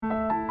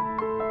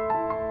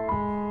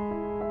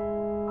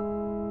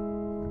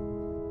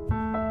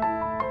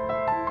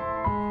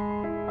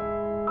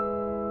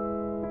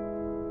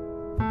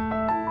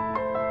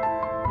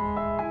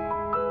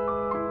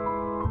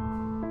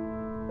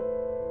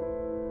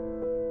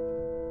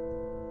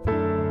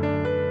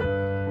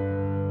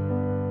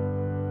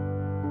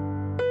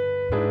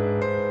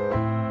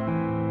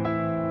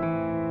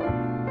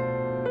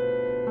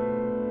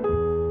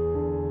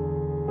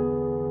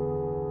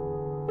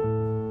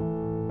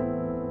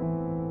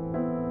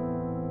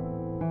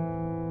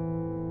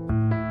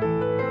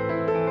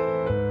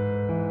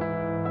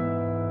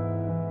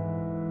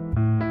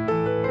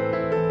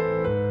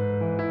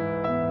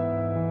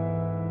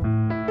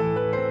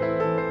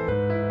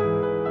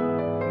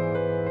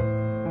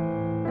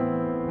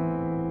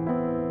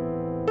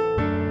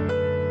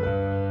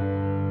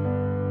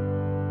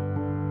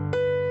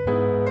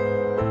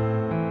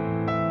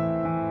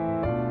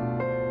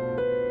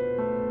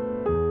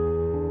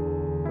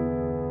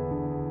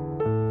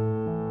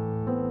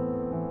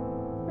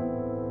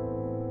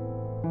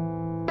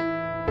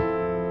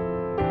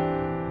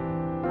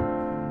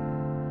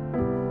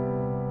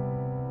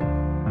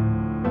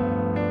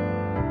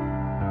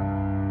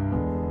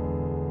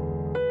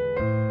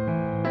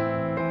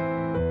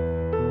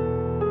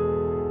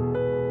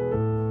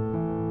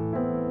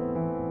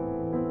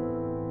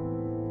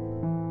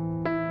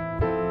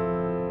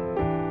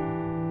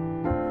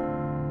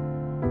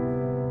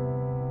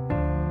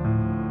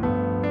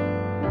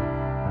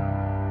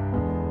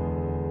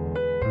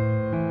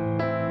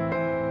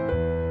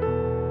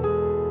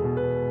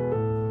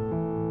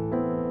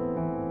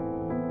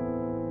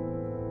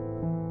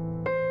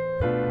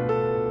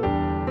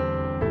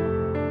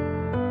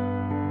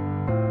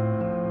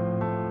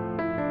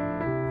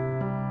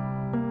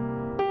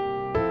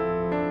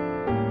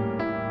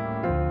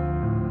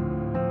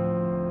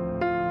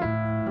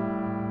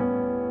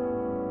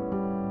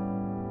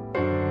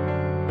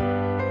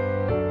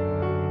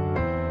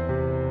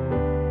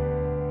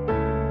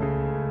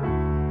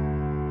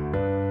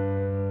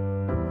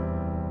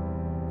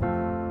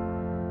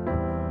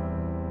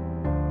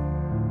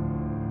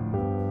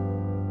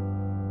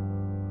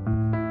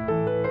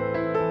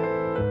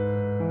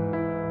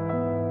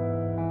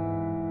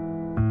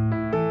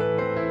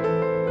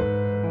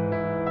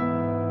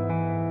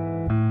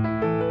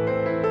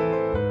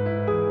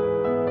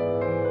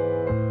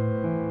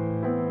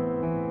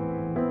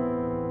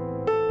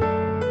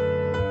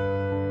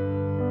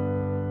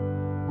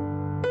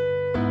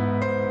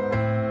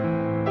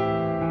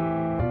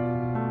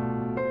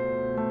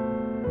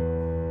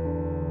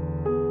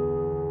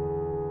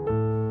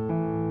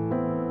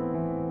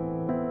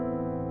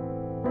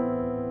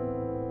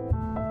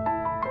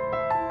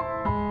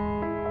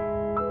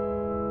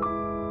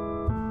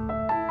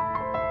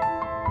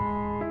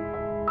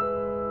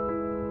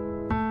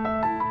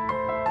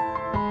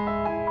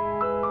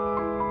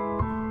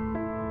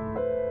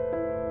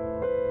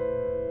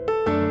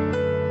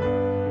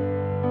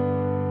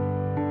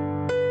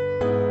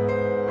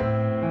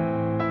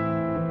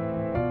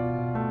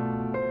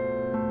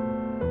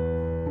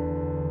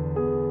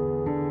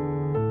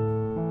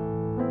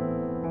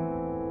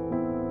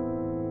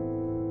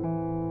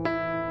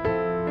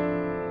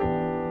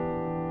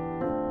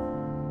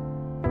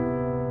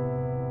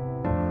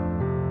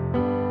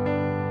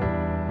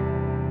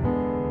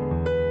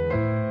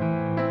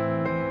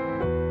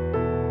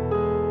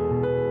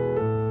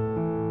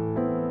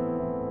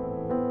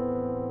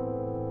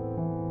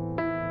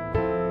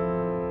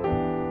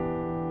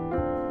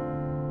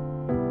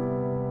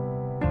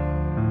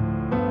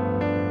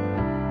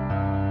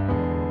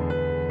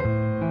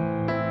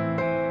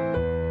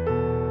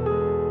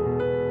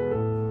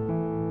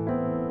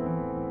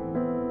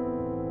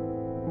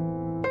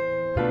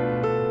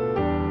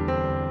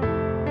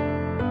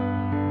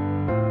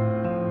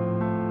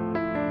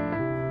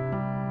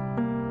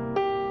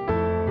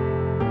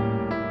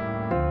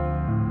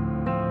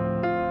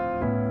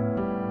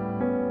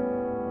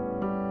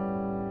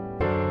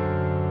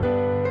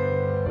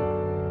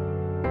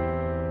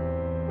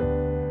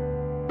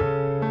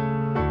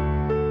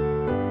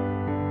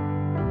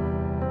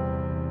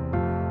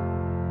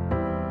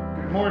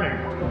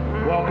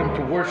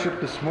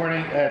worship this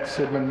morning at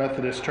Sidman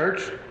Methodist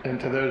Church, and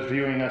to those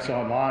viewing us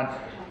online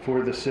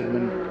for the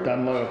Sidman,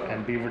 Dunlow,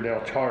 and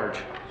Beaverdale Charge.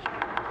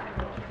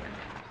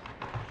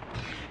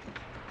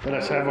 Let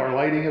us have our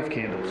lighting of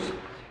candles.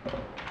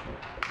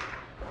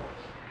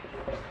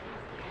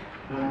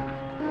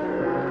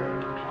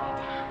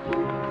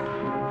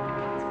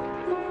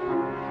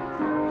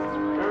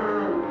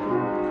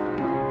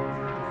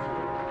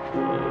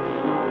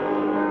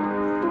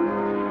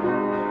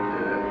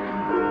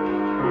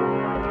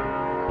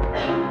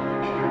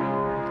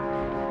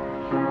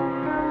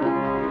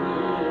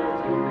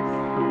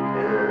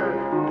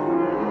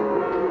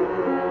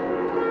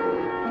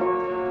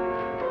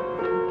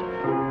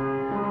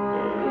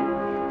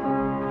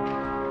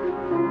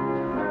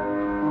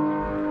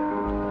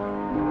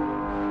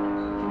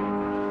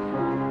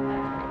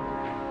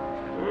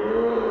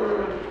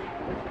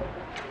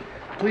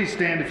 Please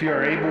stand if you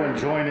are able and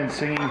join in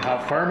singing How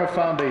Firm a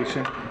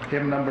Foundation,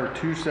 hymn number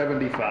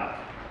 275.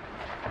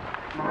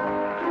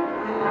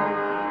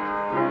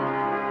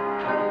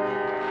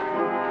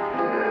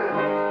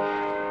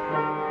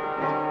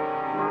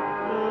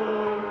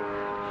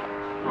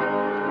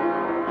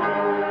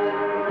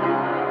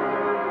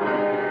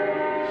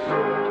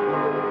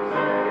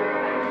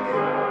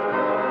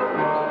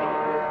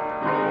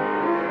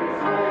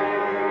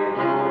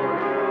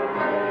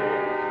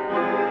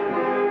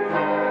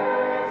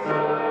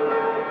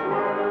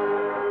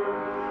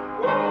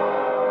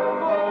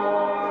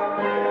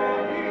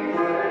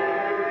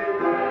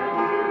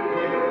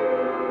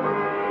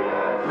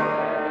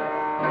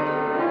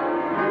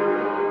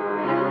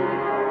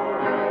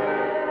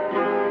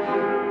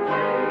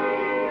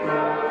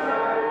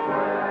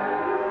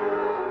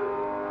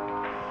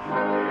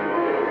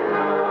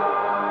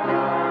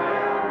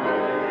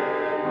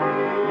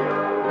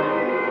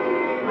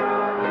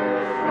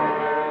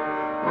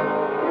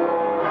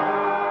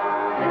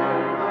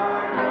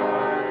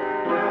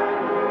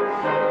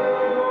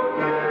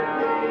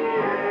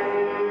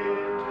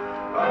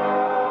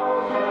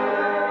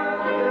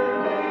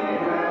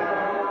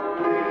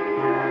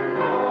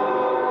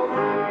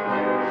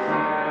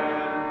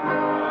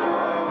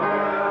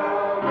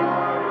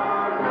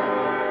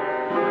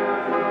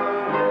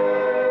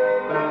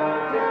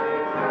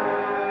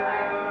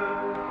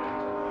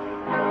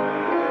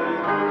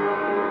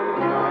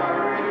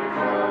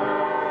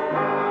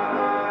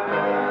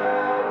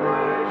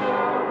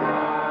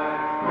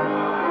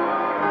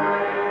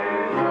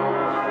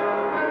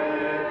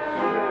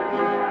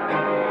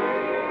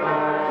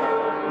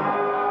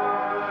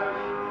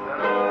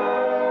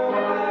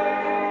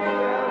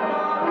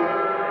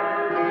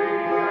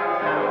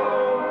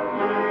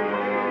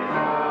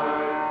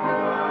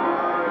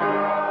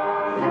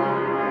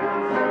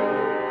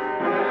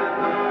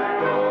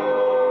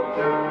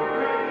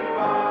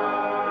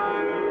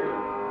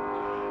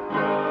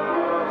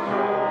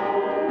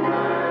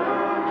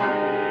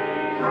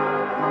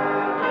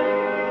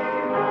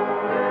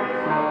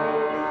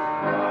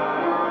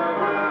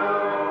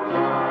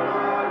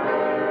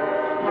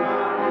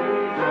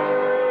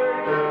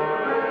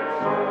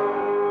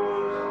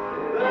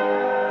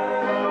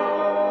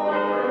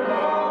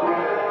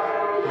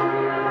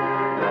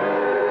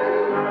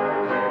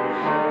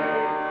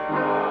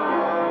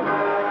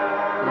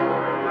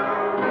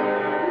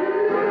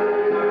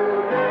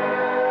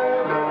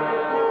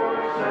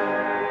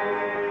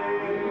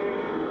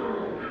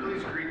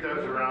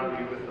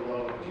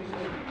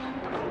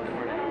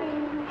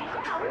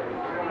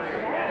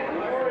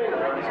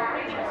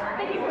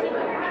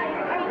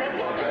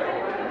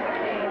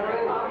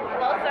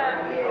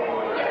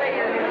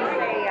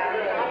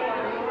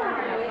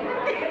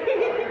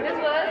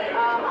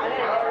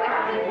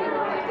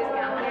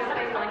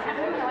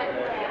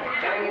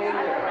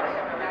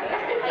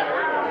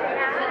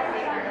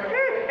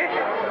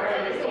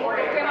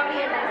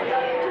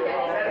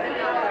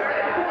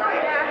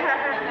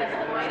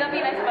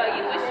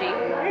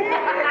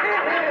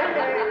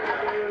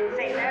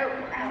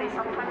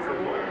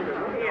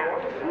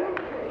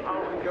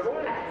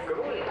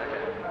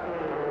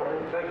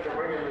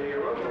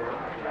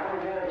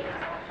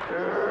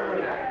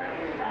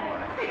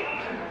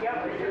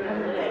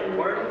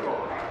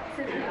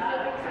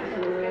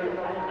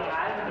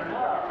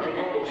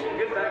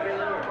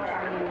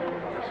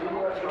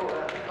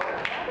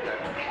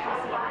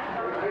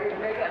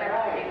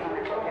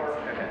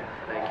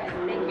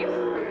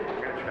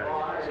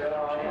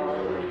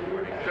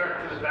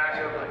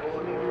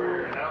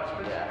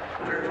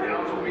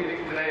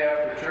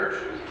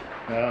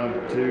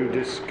 To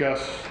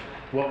discuss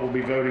what we'll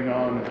be voting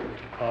on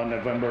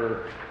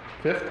November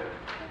 5th.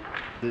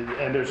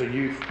 And there's a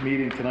youth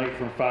meeting tonight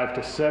from 5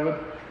 to 7.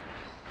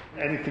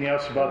 Anything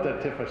else about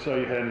that, Tiff? I saw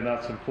you handing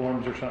out some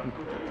forms or something.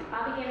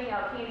 I'll be handing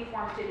out candy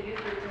forms to the youth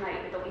group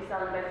tonight. They'll be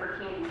selling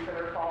Bedford candies for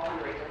their fall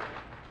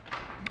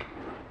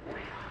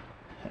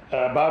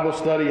fundraiser. Bible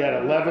study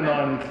at 11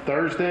 on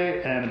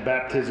Thursday, and a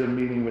baptism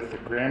meeting with the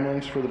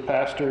Gramlings for the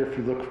pastor. If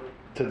you look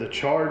to the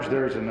charge,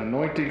 there's an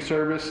anointing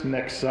service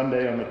next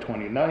Sunday on the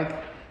 29th,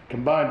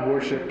 combined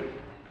worship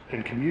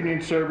and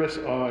communion service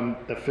on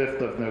the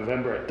 5th of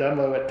November at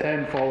Dunlow at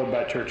 10, followed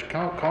by church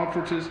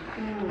conferences.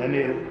 And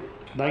the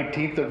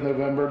 19th of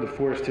November, the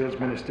Forest Hills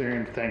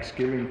Ministerial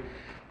Thanksgiving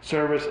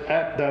service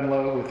at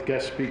Dunlow with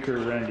guest speaker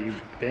Randy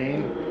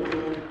Bain.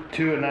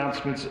 2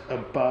 announcements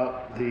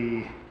about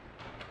the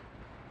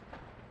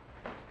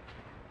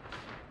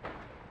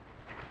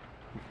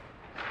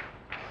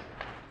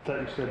I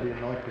thought you said the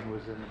anointing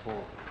was in the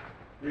bowl.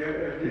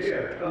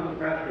 Come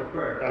pastoral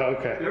prayer. Oh,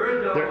 okay.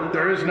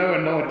 There is no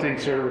anointing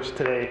service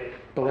today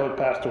below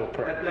pastoral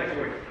prayer. That's next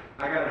week.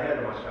 I got ahead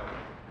of myself.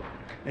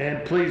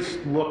 And please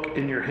look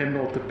in your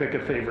hymnal to pick a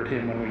favorite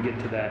hymn when we get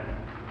to that.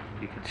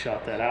 You can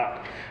shout that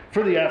out.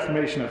 For the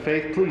affirmation of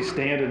faith, please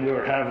stand and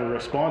we'll have a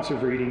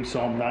responsive reading,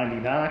 Psalm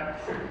 99.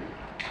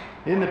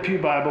 In the Pew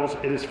Bibles,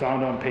 it is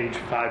found on page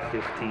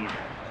 515.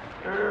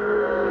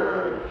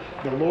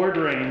 The Lord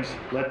reigns,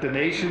 let the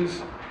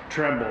nations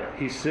tremble.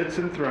 He sits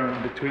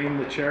enthroned between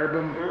the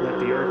cherubim, let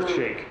the earth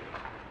shake.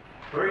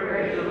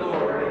 Praise the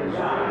Lord in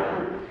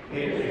Zion.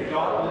 He is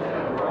exalted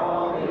over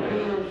all the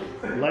nations.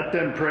 Let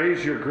them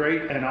praise your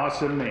great and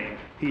awesome name.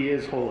 He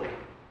is holy.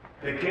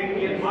 The King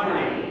is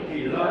mighty.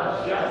 He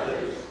loves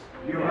justice.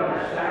 You have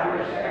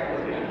established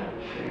equity.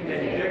 And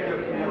Jacob,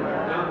 you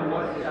have done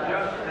what is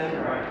just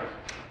and right.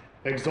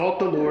 Exalt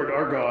the Lord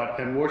our God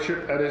and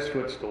worship at his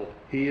footstool.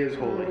 He is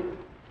holy.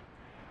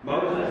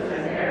 Moses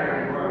and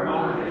Aaron were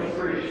among his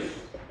priests.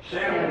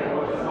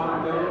 Samuel was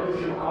among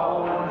those who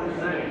called on his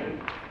name.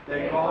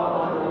 They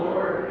called on the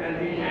Lord, and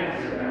he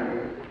answered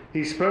them.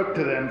 He spoke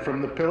to them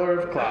from the pillar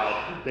of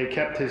cloud. They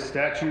kept his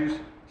statutes,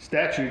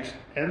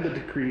 and the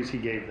decrees he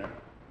gave them.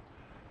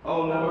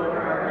 O Lord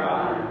our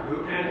God,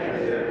 who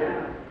answers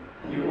them,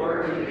 you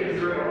were to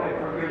Israel a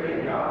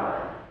forgiving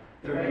God,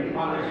 though you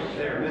punished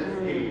their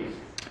misdeeds.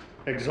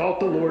 Exalt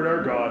the Lord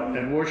our God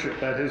and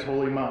worship at his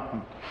holy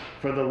mountain,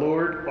 for the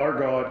Lord our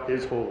God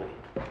is holy.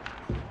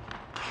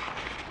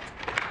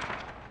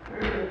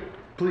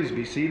 Please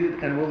be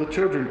seated, and will the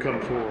children come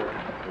forward?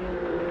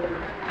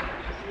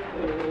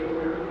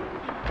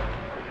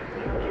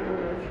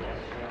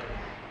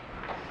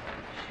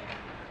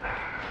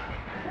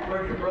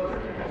 Where's your brother?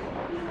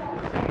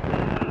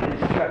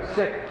 He got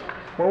sick.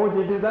 What would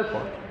you do that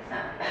for?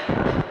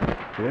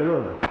 You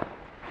don't know.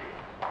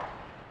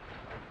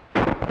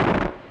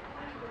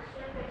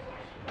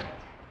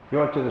 You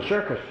went to the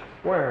circus?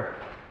 Where?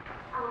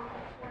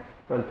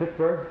 In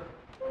Pittsburgh?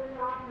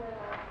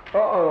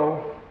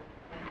 Uh-oh.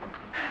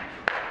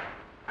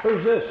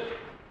 Who's this?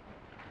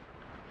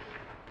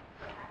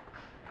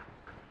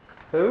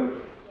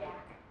 Who?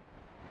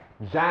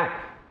 Zach.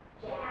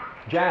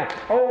 Jack.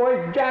 Oh,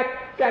 wait,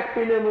 Jack. Jack,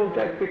 be nimble.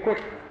 Jack, be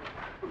quick.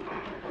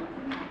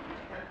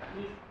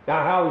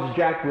 Now, how is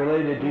Jack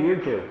related to you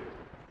two?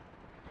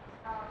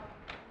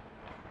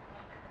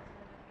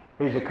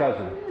 He's a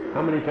cousin.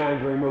 How many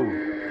times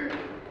removed?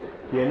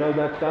 Do you know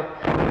that stuff?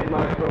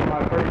 My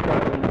first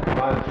cousin,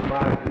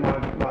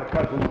 my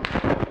cousin,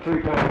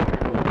 3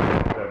 times removed,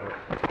 whatever,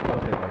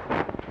 something like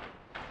that.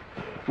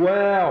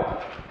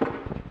 Well,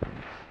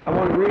 I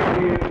want to read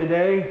to you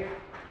today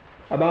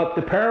about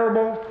the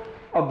parable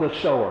of the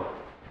sower.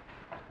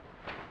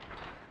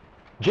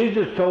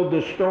 Jesus told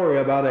this story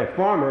about a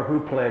farmer who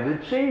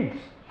planted seeds.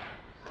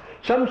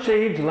 Some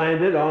seeds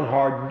landed on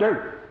hard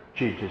dirt,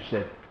 Jesus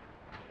said.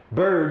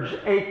 Birds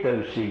ate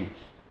those seeds.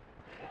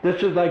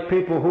 This is like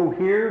people who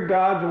hear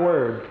God's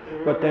word,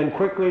 but then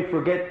quickly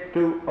forget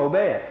to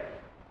obey it.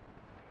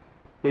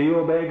 Do you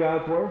obey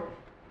God's word?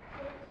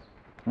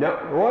 No.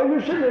 Well, you're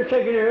sitting there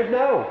shaking your head.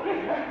 No.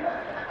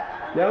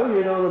 No,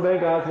 you don't obey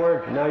God's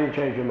word. Now you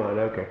change your mind.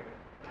 Okay.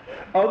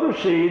 Other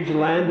seeds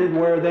landed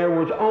where there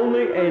was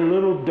only a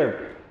little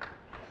dirt.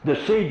 The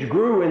seeds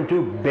grew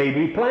into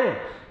baby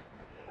plants,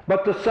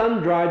 but the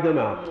sun dried them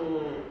out.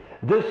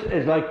 This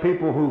is like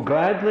people who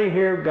gladly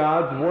hear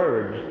God's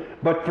words,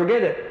 but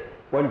forget it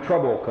when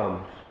trouble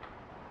comes.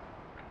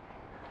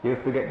 You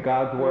forget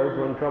God's words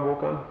when trouble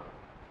comes?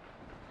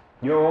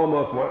 You're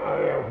almost...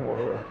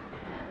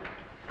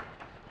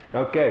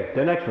 Okay,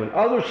 the next one.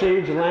 Other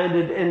seeds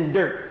landed in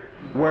dirt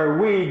where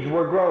weeds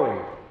were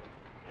growing.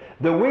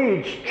 The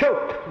weeds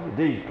choked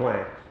these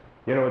plants.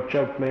 You know what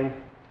choked means?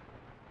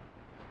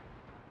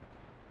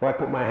 If I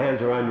put my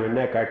hands around your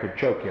neck, I could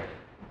choke you,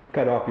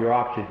 cut off your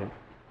oxygen.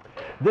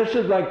 This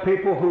is like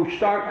people who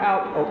start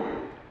out...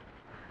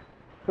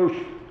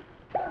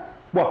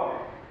 What?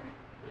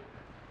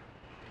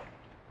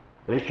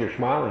 At least you're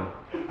smiling.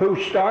 Who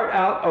start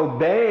out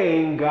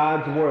obeying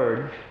God's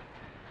word.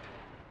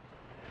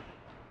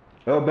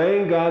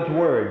 Obeying God's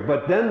word.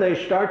 But then they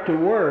start to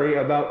worry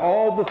about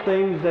all the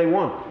things they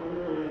want.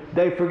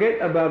 They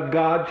forget about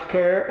God's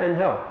care and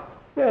help.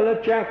 Yeah,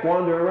 let Jack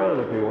wander around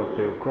if he wants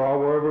to. Crawl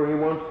wherever he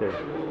wants to.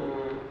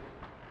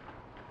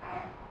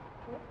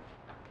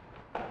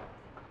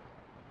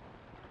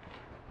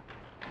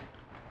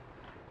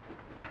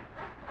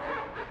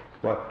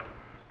 What?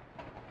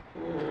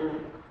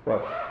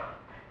 What?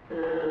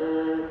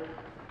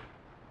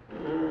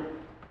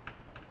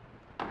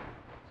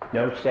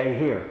 No, stay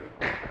here.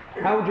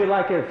 How would you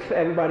like if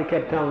everybody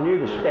kept telling you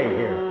to stay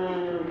here?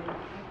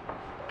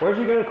 Where's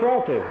he going to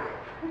crawl to?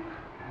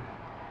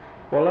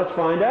 Well, let's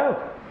find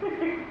out.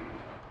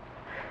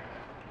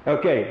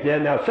 Okay,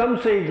 then now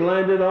some seeds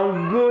landed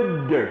on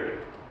good dirt.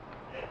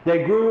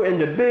 They grew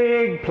into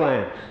big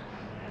plants.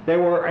 They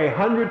were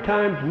 100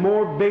 times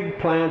more big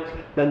plants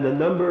than the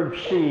number of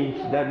seeds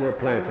that were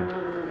planted.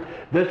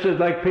 This is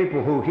like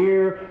people who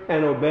hear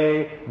and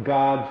obey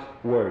God's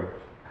word.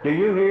 Do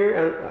you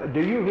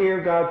hear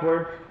God's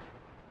word?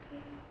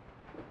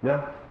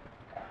 No?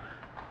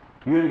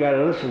 You got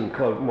to listen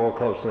more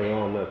closely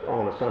on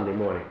a Sunday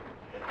morning.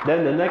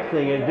 Then the next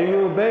thing is, do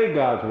you obey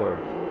God's word?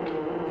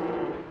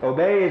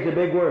 Obey is a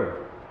big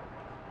word.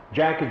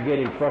 Jack is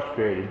getting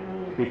frustrated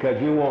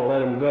because you won't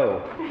let him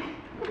go.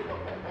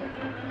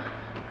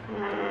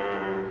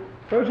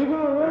 Where's he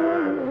going?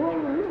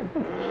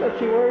 Let's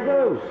see where he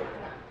goes.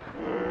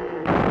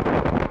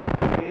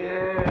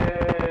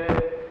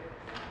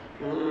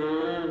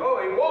 Oh,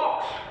 he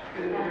walks.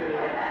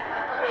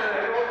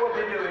 What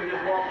they do, he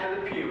just walks to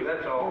the pew,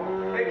 that's all.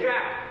 Hey,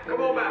 Jack,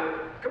 come on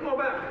back. Come on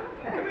back.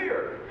 Come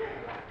here.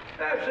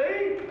 Now,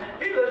 see?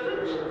 He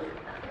listens.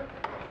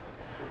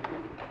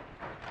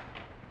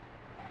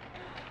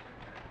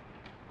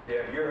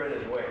 Yeah, you're in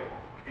his way.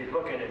 He's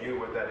looking at you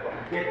with that look.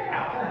 Get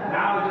out.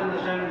 Now he's in the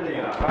center of the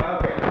aisle.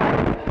 Okay.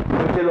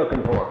 What's he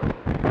looking for?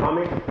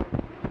 Mommy?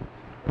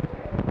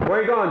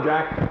 Where you going,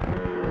 Jack?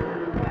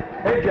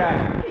 Hey,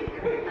 Jack.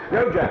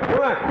 Yo, Jack. Come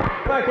back.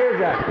 Come back here,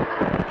 Jack.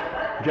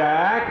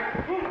 Jack.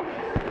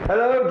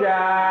 Hello,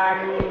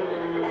 Jack.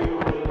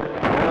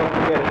 No,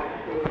 forget it.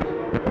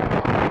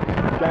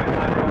 Jack's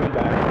not coming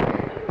back.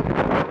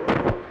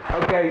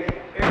 Okay,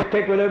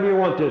 take whatever you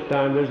want this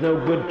time. There's no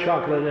good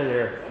chocolate in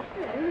here.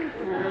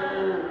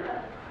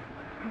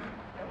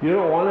 You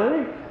don't want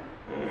any?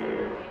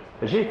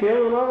 Is he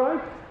feeling all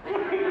right?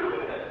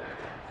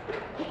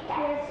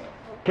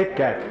 Kit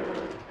Kat.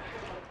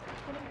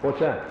 What's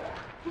that?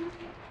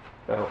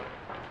 Oh,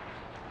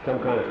 some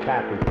kind of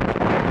tapping.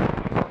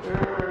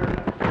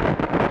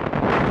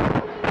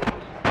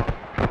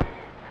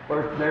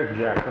 There's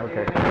Jack.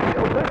 Okay.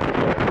 Oh, thank you,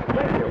 Jack.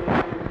 Thank you.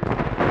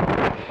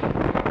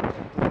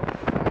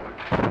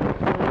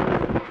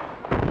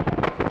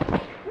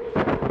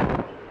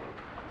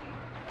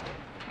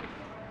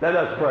 Let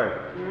us pray.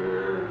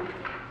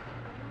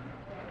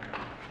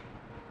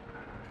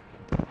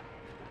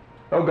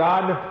 Oh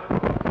God,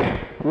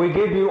 we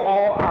give you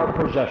all our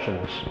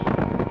possessions.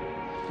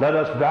 Let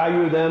us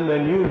value them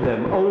and use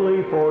them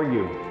only for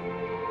you.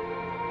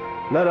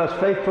 Let us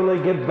faithfully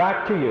give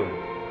back to you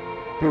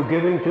through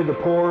giving to the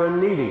poor and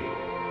needy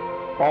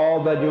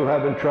all that you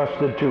have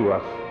entrusted to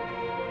us.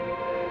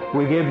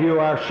 We give you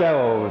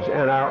ourselves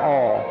and our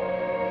all.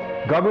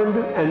 Govern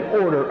and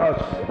order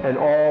us and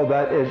all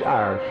that is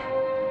ours.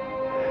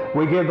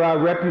 We give our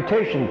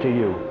reputation to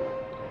you.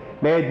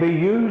 May it be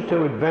used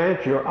to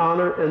advance your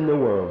honor in the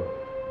world.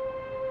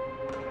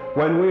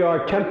 When we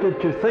are tempted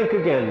to think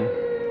again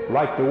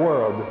like the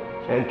world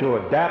and to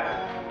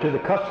adapt to the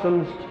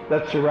customs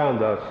that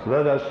surround us,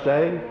 let us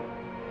say,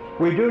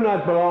 we do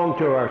not belong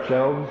to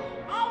ourselves.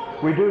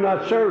 We do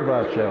not serve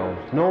ourselves,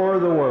 nor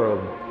the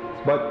world,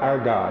 but our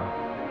God.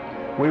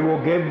 We will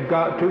give to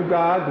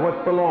God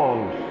what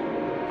belongs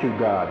to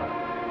God.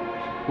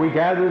 We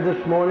gather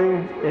this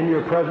morning in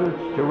your presence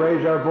to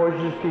raise our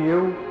voices to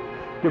you,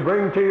 to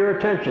bring to your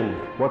attention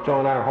what's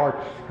on our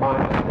hearts,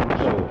 minds, and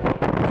souls.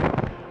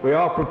 We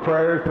offer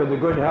prayers for the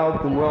good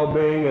health and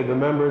well-being of the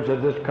members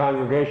of this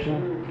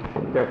congregation,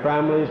 their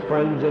families,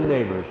 friends, and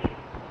neighbors.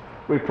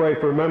 We pray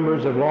for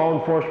members of law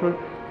enforcement,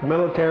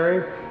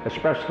 military,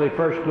 especially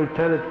First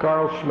Lieutenant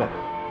Carl Smith.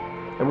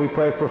 And we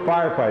pray for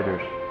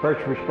firefighters,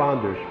 first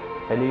responders,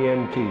 and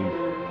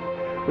EMTs.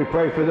 We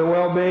pray for the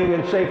well-being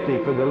and safety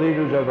for the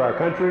leaders of our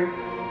country,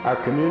 our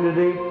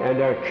community,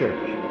 and our church.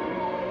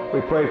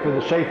 We pray for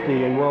the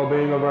safety and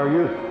well-being of our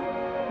youth,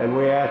 and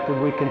we ask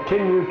that we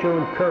continue to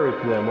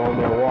encourage them on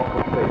their walk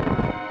of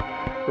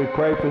faith. We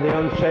pray for the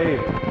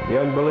unsaved, the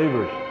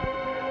unbelievers,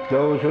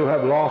 those who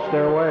have lost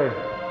their way.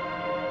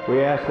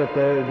 We ask that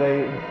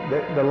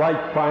the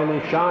light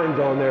finally shines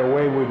on their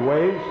wayward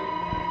ways,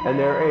 and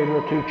they're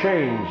able to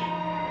change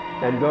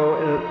and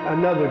go in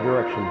another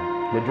direction,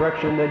 the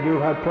direction that you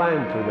have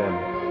planned for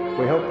them.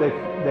 We hope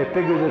they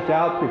figure this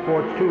out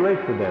before it's too late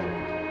for them.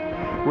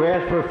 We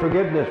ask for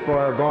forgiveness for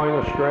our going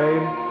astray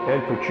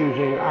and for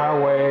choosing our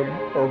way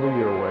over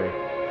your way.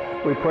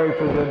 We pray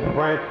for the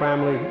Branch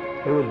family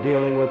who is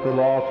dealing with the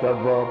loss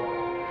of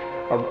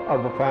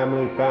a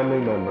family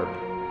member.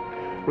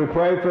 We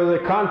pray for the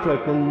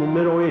conflict in the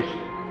Middle East.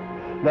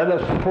 Let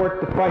us support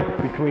the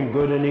fight between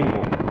good and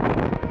evil.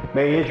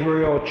 May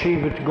Israel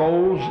achieve its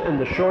goals in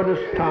the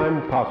shortest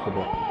time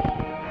possible.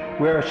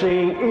 We are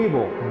seeing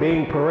evil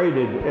being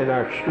paraded in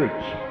our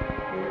streets.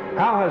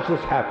 How has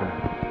this happened?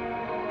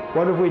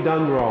 What have we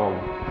done wrong?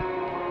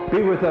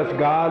 Be with us,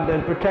 God,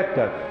 and protect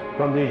us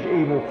from these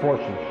evil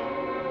forces.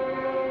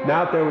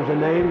 Now if there was a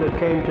name that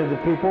came to the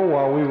people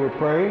while we were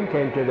praying,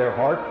 came to their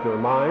hearts, their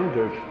minds,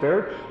 their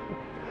spirits,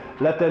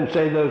 let them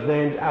say those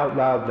names out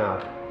loud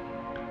now.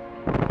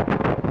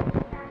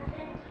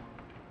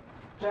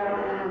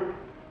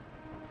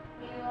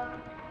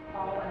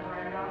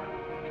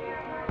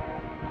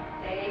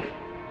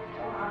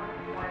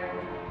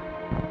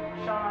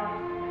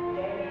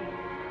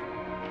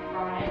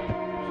 Lisa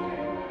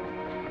and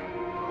Tori.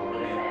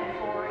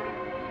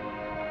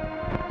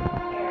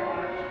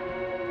 Eric.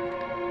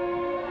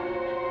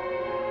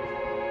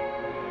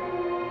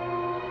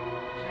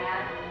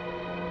 Matt.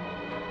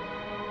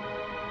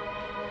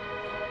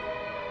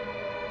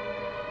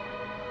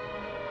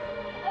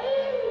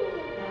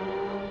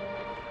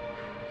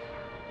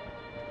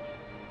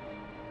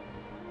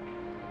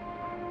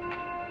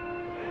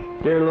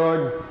 Dear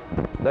Lord,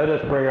 let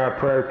us bring our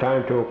prayer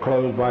time to a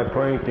close by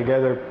praying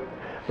together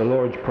the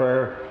Lord's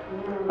Prayer.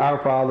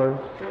 Our Father,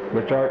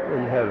 which art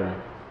in heaven,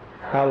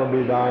 hallowed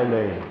be thy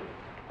name.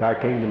 Thy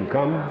kingdom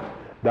come,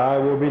 thy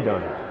will be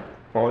done,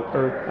 on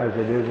earth as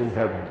it is in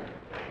heaven.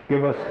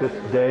 Give us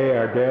this day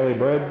our daily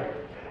bread,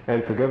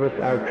 and forgive us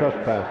our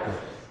trespasses,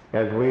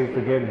 as we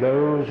forgive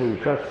those who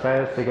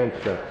trespass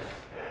against us.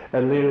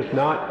 And lead us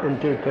not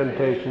into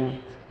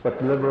temptation, but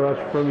deliver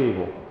us from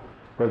evil.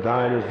 For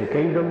thine is the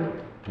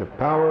kingdom, the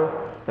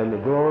power, and the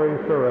glory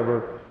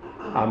forever.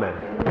 Amen.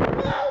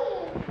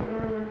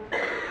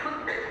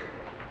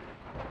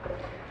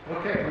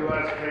 Okay, who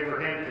has a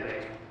favorite hymn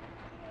today?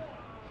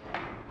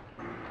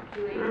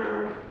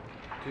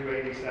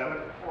 287?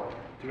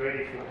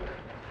 284.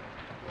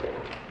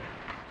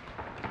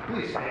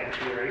 Please stand if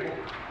you're able.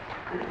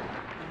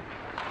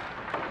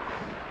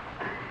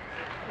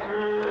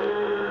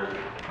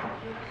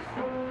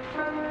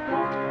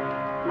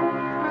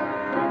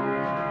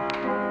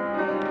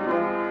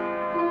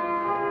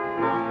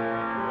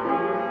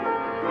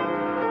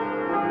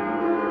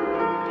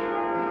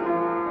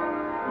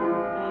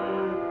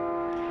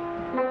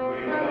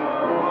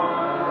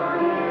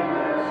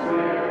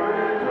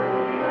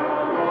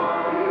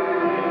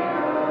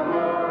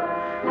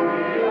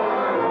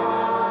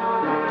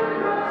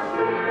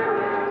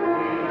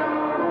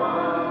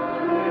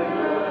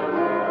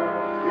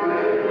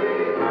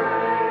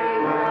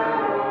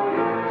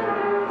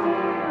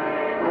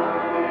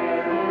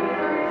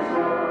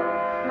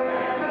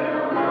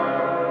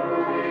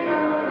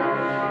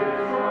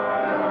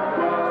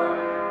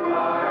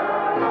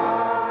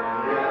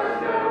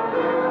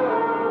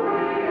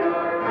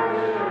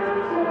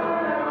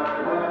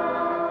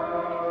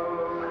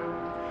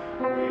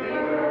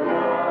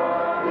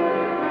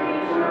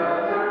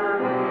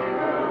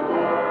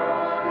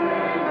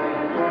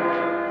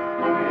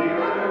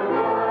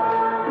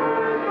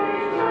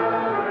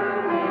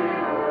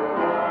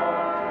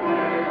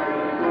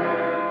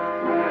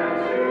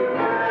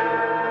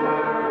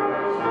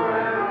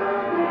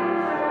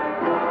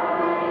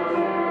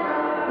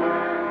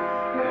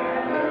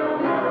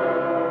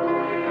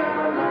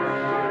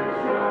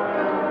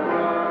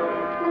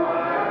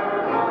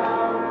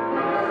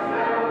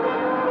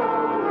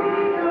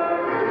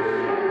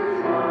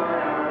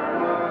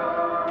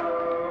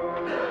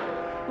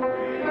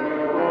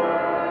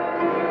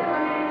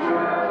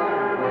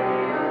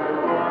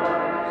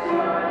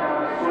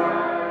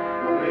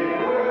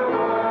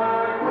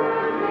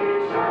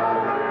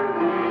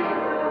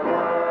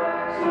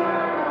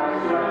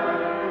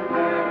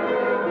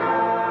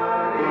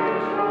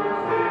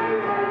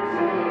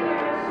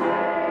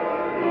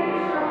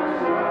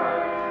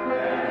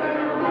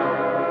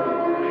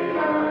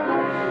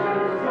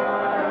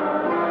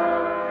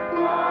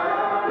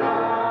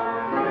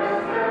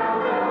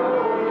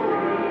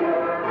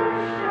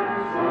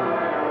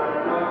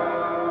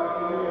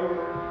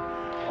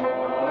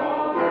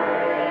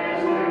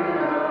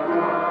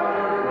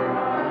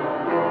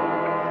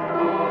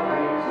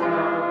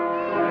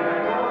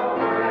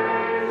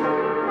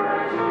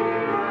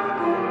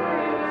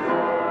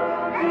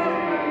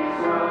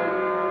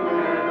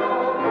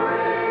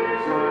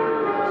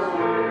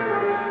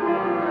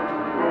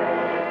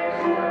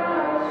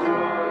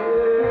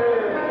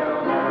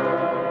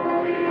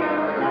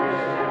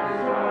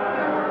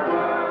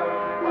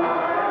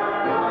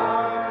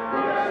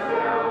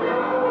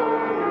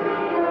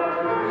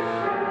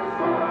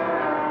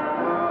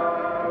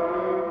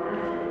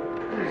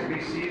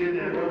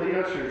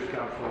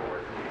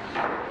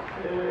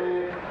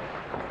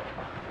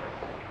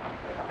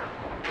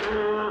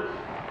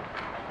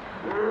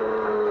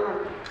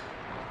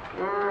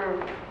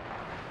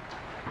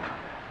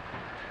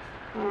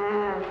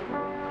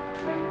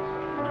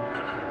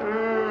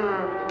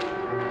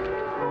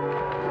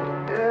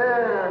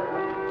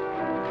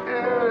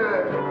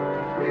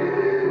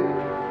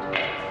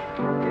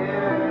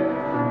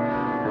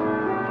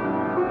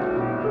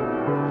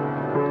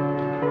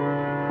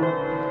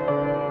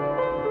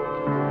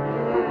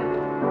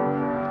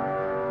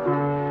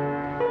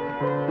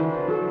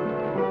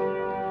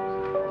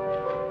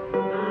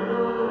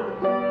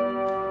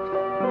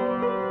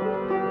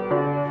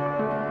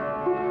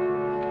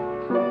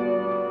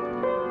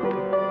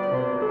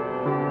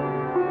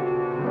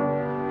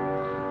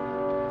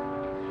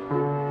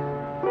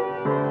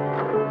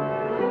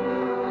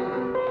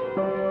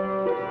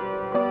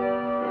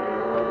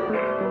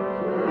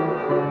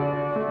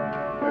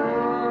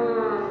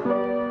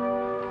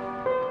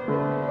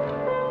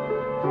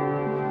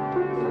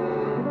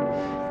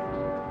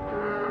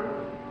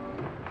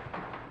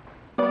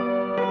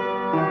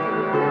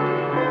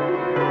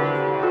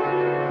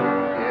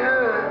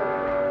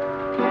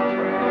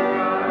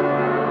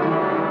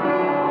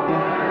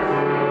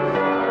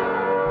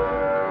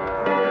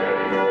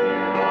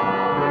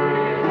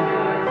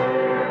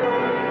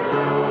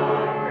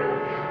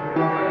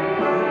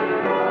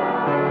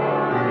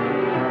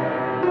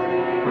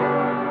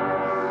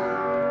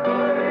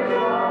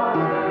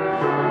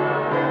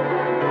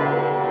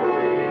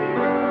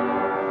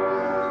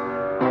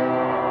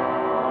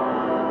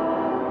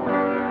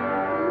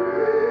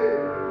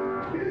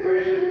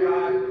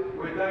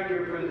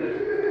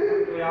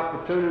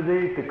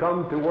 opportunity to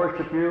come to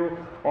worship you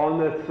on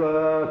this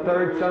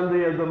third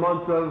Sunday of the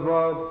month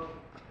of,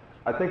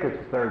 I think it's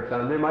the third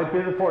Sunday, it might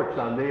be the fourth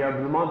Sunday of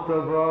the month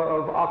of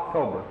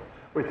October.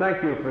 We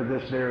thank you for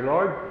this, dear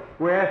Lord.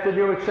 We ask that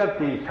you accept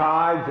these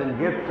tithes and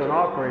gifts and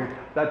offerings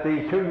that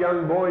these two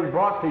young boys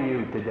brought to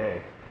you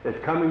today.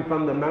 It's coming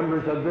from the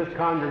members of this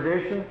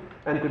congregation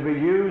and to be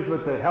used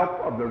with the help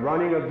of the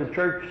running of the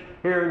church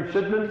here in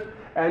Sydenham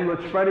and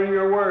with spreading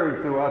your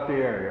word throughout the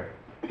area.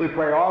 We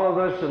pray all of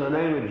this in the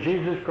name of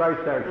Jesus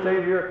Christ, our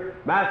Savior,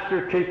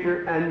 Master,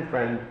 Teacher, and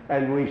Friend.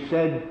 And we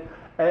said,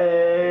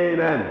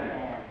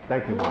 Amen.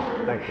 Thank you,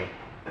 Mom. Thank you.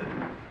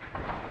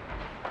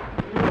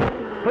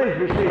 Please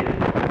be seated.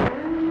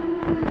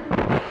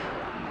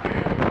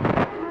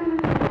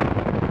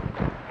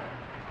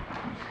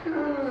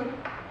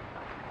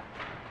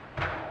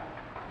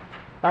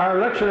 Our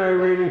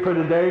lectionary reading for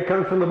today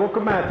comes from the book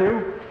of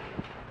Matthew,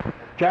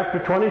 chapter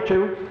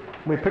 22.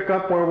 We pick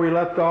up where we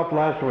left off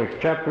last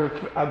week,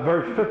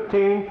 verse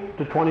 15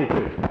 to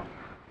 22.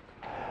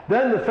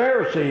 Then the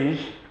Pharisees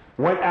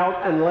went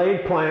out and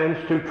laid plans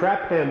to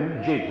trap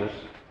him, Jesus,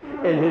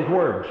 in his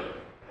words.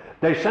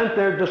 They sent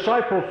their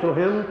disciples to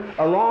him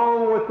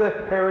along with the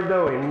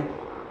Herodians.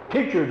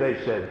 Teacher,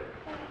 they said,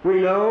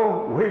 we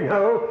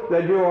know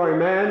that you are a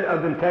man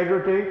of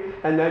integrity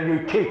and that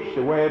you teach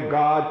the way of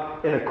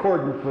God in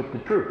accordance with the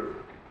truth.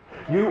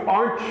 You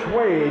aren't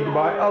swayed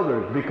by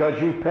others because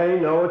you pay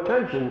no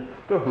attention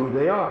to who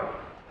they are.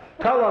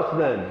 Tell us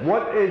then,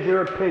 what is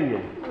your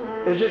opinion?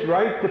 Is it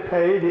right to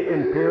pay the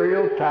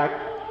imperial tax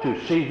to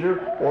Caesar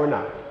or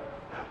not?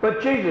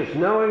 But Jesus,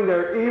 knowing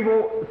their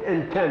evil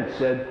intent,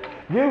 said,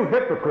 you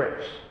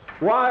hypocrites,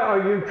 why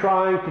are you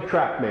trying to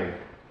trap me?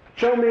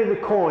 Show me the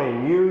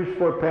coin used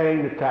for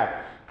paying the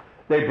tax.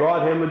 They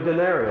brought him a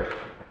denarius,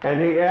 and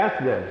he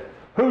asked them,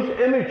 whose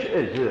image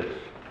is this,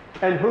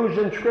 and whose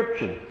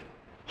inscription?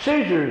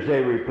 Caesar's,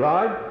 they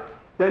replied.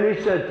 Then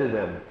he said to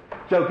them,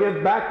 so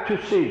give back to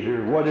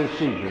Caesar what is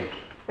Caesar's,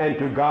 and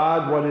to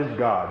God what is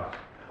God's.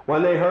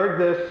 When they heard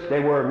this,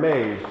 they were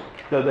amazed.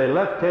 So they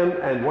left him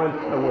and went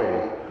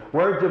away.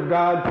 Words of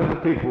God for the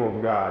people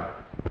of God.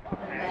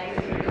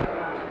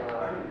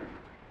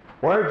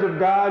 Words of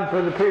God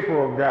for the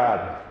people of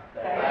God.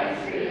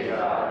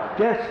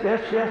 Yes.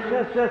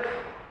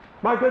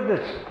 My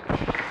goodness.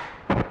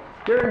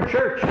 You're in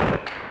church.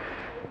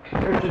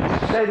 You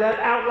should say that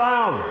out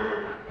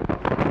loud.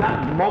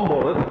 Not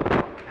mumble it.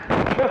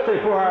 Especially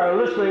for our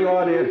listening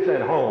audience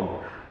at home.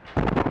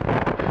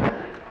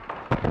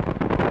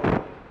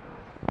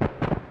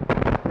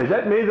 Is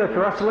that me that's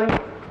rustling?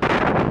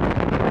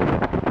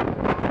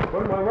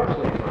 What am I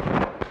rustling from?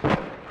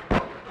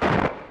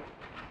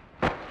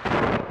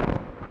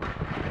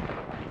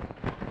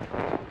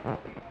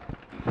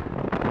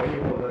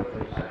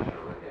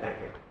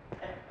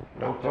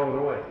 Don't throw it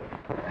away.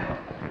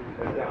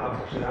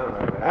 I'll sit down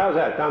right there. How's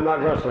that? I'm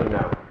not rustling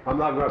now. I'm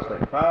not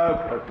rustling.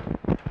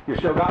 You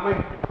still got me?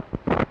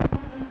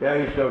 Yeah,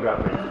 you still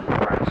got me.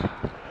 All right.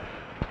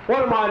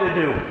 What am I to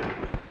do?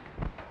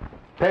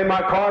 Pay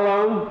my car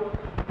loan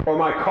or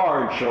my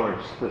car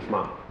insurance this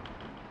month?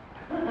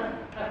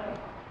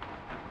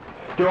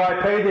 Do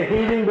I pay the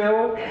heating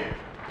bill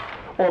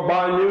or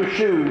buy new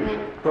shoes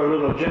for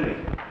little Jimmy?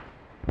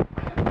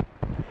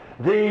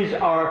 These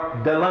are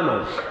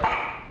dilemmas.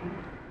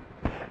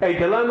 A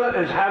dilemma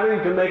is having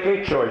to make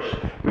a choice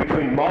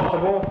between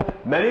multiple,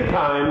 many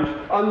times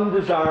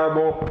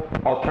undesirable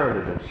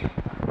alternatives.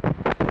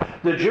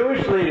 The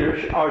Jewish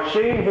leaders are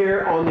seen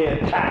here on the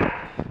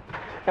attack,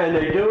 and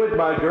they do it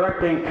by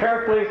directing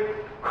carefully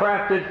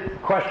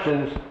crafted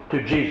questions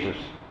to Jesus.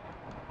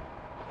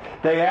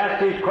 They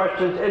ask these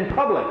questions in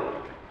public,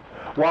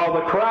 while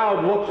the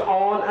crowd looks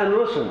on and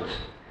listens.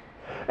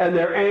 And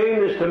their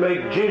aim is to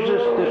make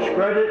Jesus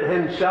discredit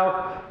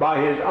himself by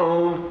his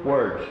own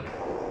words.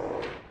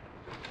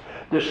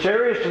 The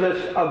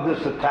seriousness of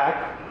this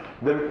attack,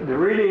 the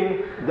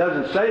reading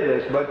doesn't say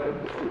this, but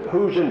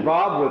who's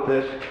involved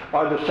with this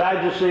are the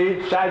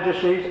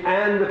Sadducees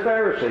and the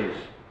Pharisees.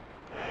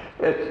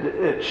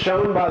 It's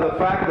shown by the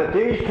fact that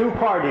these two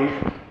parties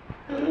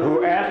who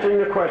are asking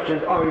the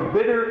questions are in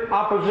bitter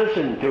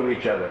opposition to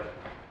each other.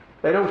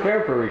 They don't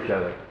care for each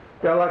other.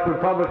 They're like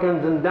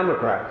Republicans and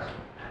Democrats,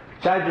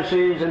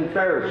 Sadducees and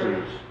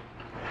Pharisees.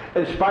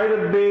 In spite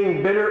of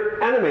being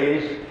bitter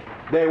enemies,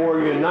 they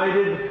were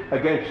united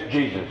against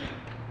Jesus.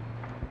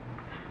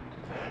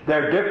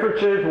 Their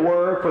differences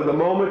were, for the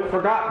moment,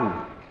 forgotten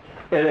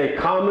in a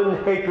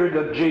common hatred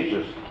of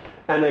Jesus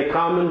and a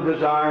common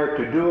desire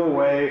to do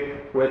away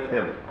with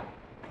him.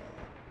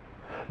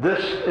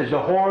 This is the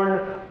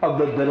horn of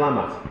the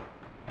dilemma.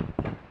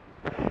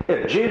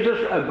 If Jesus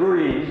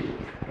agrees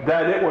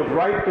that it was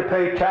right to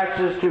pay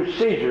taxes to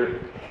Caesar,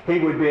 he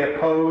would be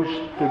opposed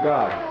to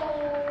God.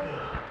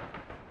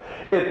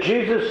 If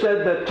Jesus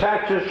said that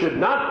taxes should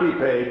not be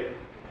paid,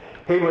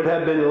 he would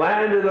have been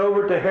landed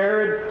over to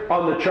Herod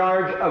on the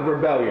charge of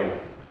rebellion.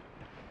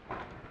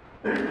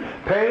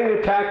 Paying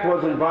the tax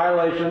was in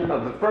violation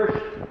of the first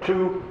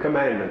two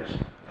commandments.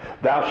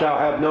 Thou shalt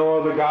have no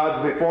other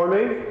gods before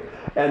me,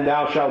 and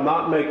thou shalt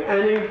not make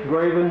any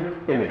graven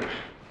image.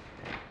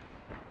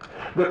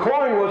 The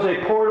coin was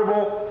a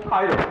portable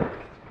idol.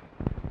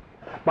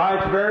 By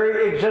its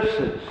very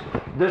existence,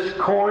 this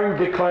coin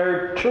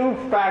declared two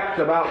facts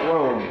about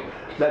Rome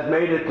that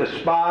made it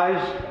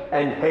despised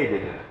and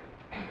hated.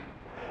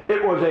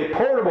 It was a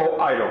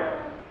portable idol,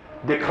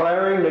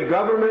 declaring the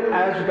government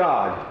as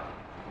God.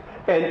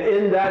 And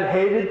in that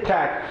hated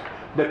tax,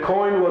 the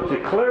coin was the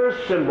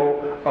clearest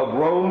symbol of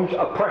Rome's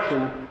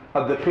oppression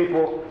of the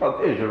people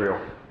of Israel.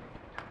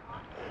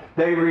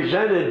 They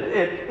resented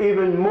it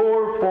even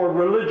more for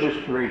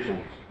religious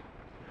reasons.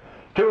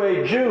 To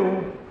a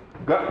Jew,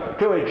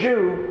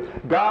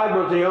 God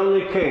was the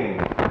only king.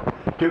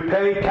 To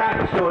pay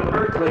tax to an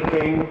earthly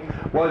king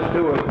was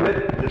to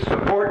admit the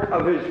support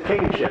of his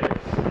kingship,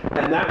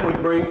 and that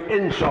would bring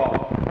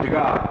insult to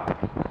God.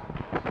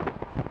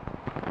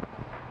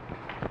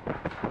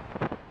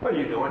 What are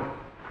you doing?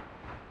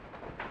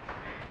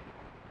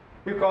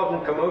 You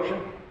causing commotion?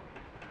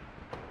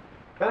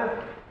 Huh?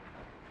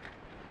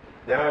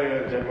 Now you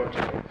understand what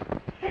you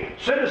mean.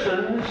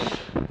 Citizens,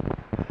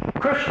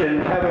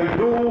 Christians have a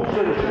dual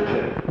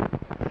citizenship.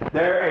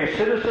 They're a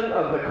citizen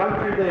of the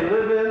country they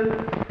live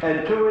in,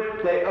 and to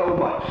it they owe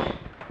much.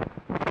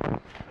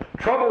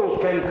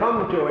 Troubles can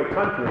come to a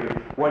country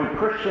when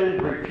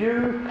Christians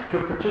refuse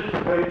to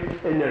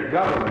participate in their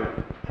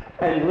government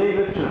and leave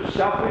it to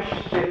selfish,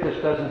 see if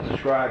this doesn't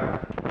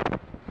describe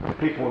the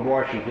people in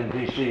Washington,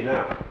 D.C.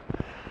 now.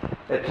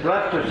 It's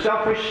left to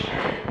selfish,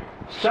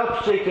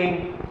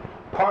 self-seeking,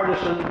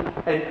 partisan,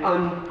 and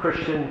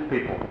un-Christian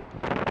people.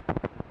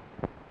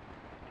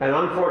 And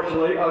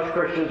unfortunately, us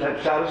Christians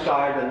have sat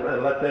aside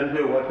and let them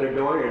do what they're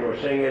doing, and we're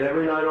seeing it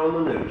every night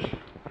on the news,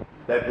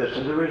 that this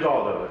is the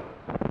result of it.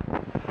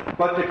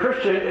 But the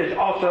Christian is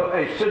also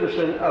a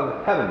citizen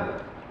of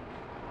heaven.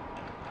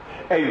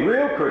 A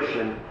real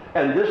Christian,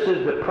 and this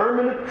is the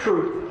permanent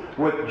truth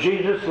which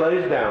Jesus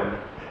lays down,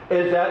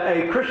 is that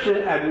a Christian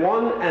at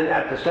one and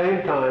at the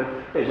same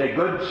time is a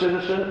good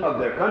citizen of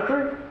their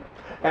country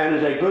and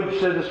is a good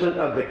citizen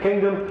of the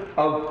kingdom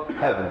of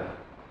heaven.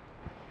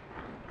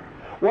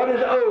 What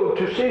is owed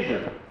to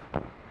Caesar?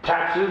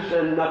 Taxes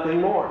and nothing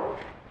more.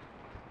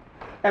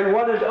 And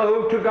what is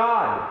owed to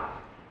God?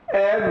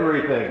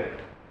 Everything.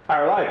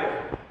 Our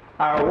life,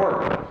 our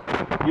work.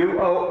 You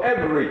owe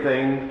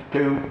everything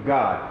to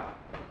God.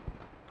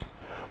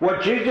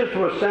 What Jesus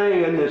was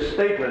saying in this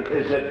statement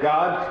is that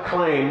God's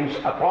claims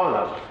upon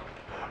us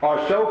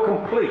are so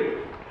complete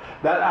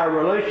that our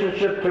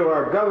relationship to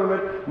our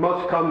government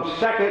must come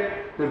second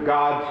to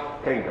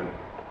God's kingdom.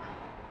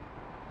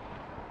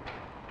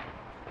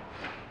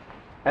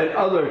 And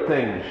other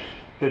things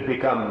should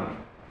become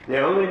the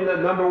only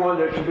number one.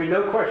 There should be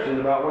no question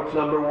about what's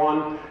number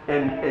one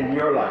in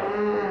your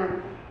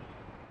life.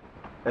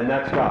 And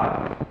that's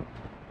God.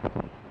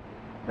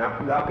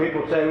 Now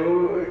people say,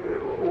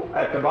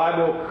 at the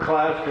Bible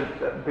class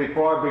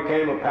before I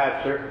became a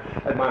pastor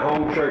at my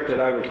home church that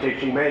I was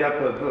teaching, made up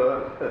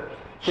of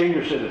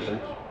senior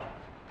citizens,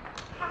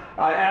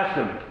 I asked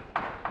them,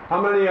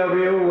 how many of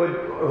you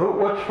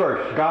what's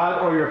first,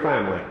 God or your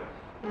family?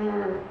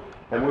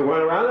 And we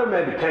went around,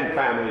 there may be 10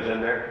 families in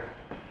there,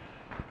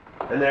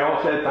 and they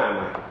all said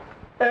family.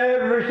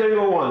 Every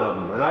single one of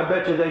them. And I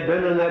bet you they'd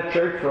been in that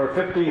church for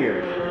 50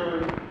 years.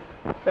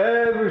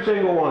 Every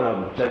single one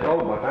of them said,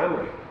 oh, my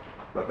family.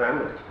 My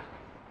family.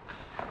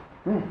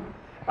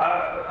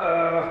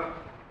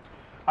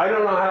 I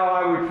don't know how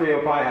I would feel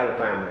if I had a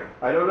family.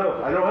 I don't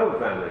know. I don't have a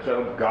family.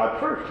 So God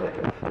first.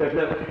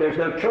 There's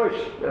no choice.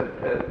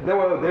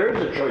 There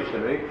is a choice to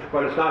me,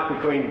 but it's not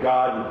between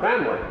God and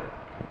family.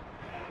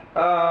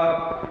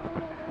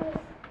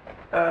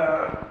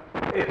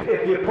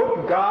 If you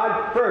put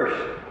God first,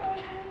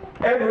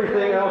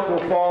 everything else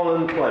will fall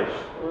in place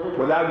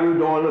without you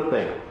doing a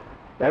thing.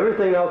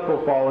 Everything else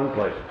will fall in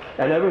place,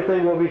 and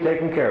everything will be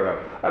taken care of.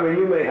 I mean,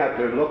 you may have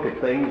to look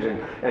at things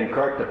and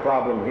correct the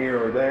problem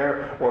here or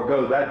there, or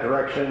go that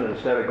direction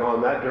instead of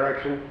going that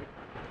direction.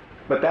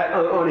 But that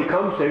only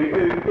comes to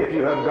you if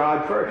you have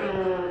God first.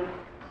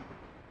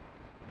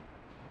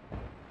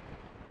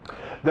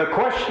 The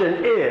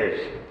question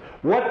is,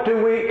 what do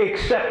we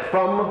accept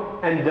from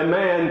and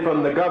demand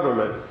from the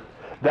government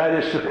that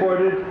is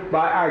supported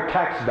by our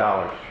tax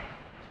dollars?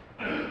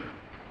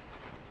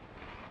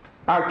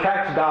 Our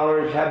tax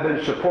dollars have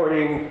been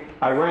supporting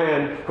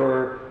Iran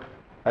for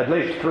at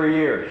least 3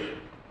 years.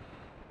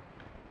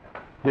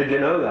 Did you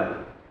know that?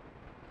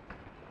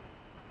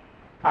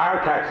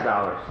 Our tax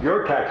dollars,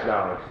 your tax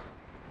dollars,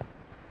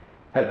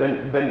 have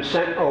been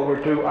sent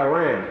over to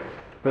Iran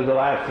for the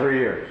last 3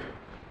 years.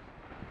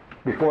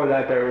 Before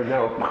that, there was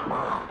no...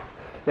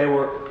 They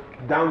were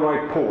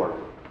downright poor,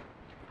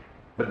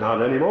 but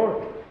not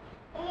anymore.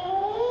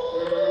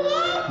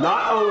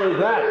 Not only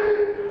that,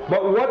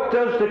 but what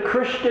does the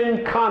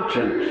Christian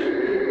conscience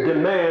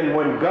demand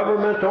when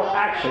governmental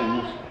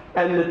actions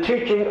and the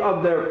teaching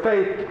of their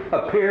faith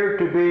appear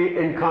to be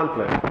in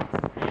conflict?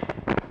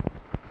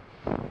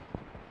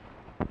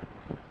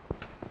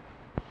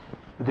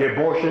 The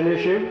abortion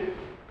issue,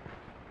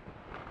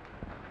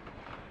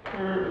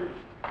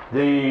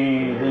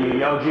 the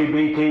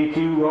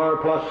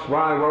LGBTQR plus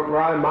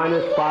Y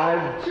minus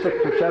 5,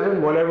 6 or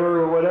 7,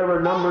 whatever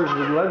numbers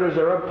and letters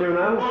they're up to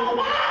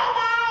now.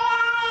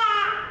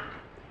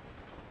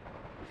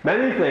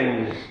 Many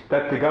things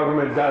that the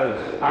government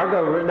does, our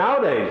government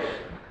nowadays,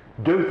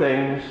 do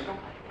things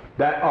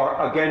that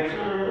are against,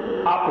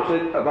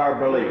 opposite of our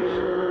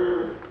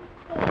beliefs.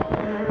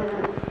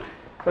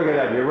 Look at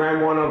that, you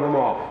ran one of them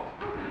off.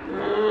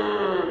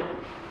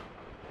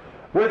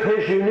 With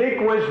his unique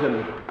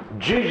wisdom,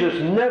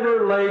 Jesus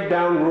never laid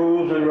down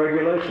rules and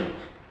regulations.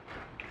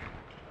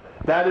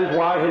 That is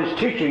why his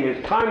teaching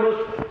is timeless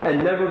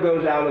and never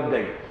goes out of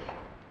date.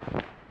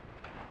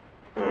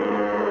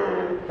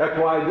 That's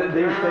why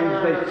these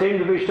things, they seem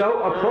to be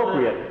so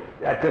appropriate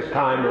at this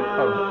time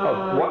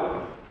of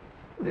what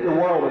the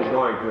world is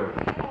going through,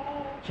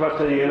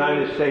 especially the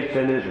United States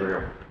and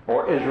Israel,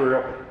 or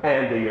Israel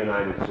and the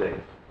United States.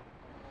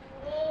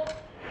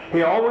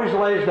 He always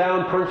lays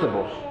down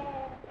principles.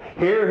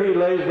 Here he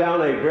lays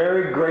down a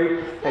very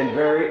great and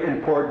very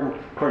important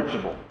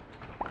principle.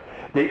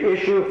 The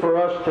issue for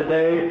us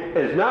today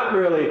is not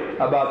really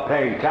about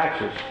paying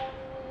taxes,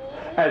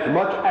 as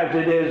much as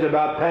it is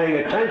about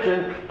paying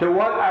attention to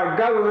what our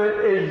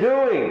government is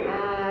doing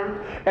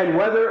and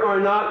whether or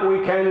not we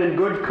can in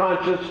good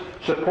conscience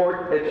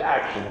support its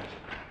actions.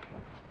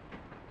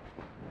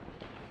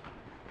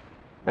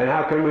 And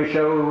how can we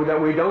show that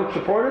we don't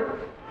support it?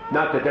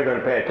 Not that they're going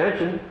to pay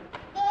attention.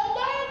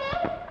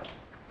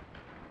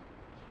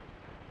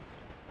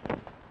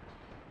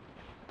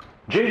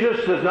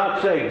 Jesus does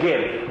not say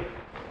give.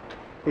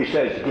 He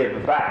says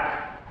give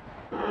back.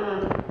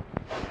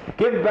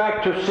 Give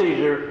back to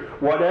Caesar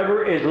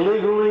whatever is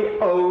legally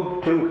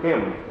owed to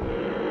him,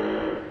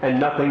 and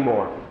nothing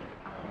more.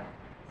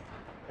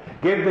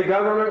 Give the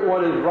government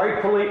what is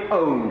rightfully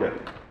owed.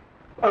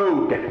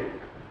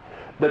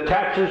 The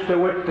taxes to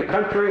which the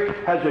country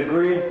has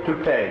agreed to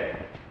pay.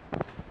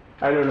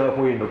 I don't know if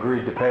we've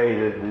agreed to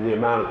pay the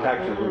amount of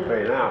taxes we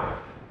pay now,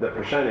 the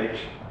percentage.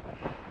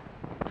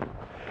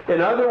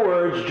 In other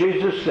words,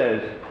 Jesus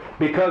says,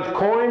 because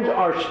coins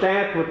are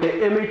stamped with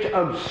the image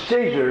of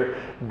Caesar,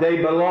 they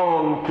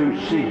belong to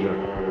Caesar.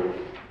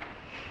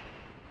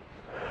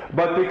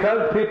 But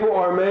because people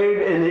are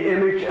made in the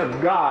image of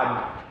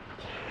God,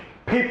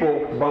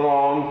 people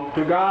belong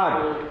to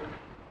God.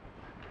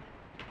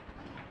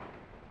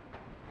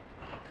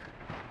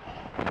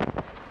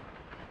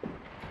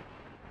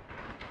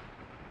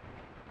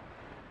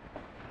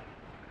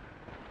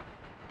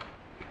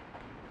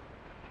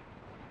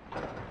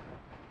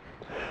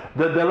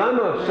 The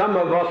dilemma some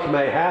of us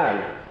may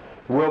have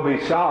will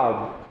be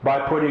solved by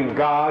putting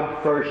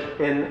God first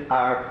in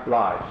our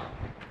lives.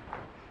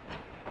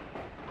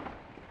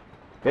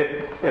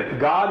 If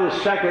God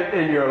is second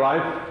in your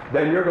life,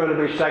 then you're going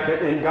to be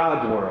second in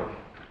God's world.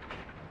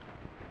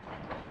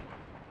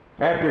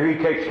 After he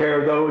takes care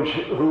of those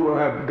who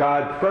have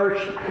God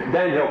first,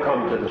 then he'll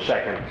come to the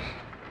seconds,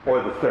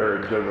 or the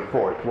thirds, or the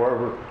fourth,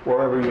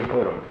 wherever you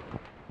put them.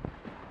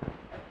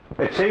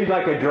 It seems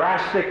like a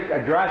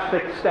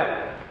drastic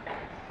step.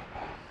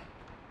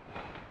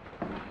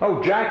 Oh,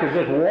 Jack is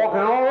just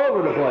walking all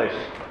over the place.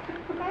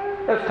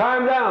 Let's tie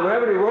him down. Do we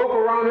have any rope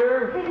around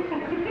here?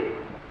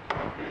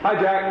 Hi,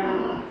 Jack.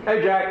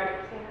 Hey, Jack.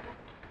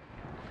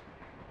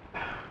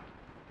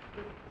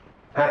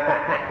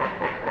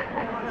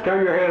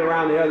 Turn your hand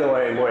around the other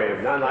way and wave.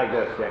 Not like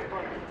this, Jack.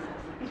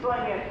 He's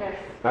blowing me a kiss.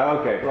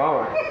 Okay, all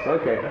right.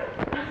 Okay.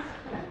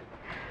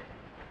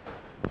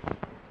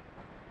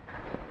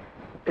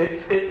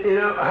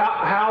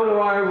 How do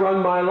I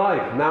run my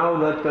life now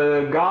that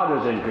God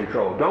is in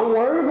control? Don't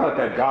worry about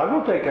that. God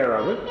will take care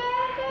of it.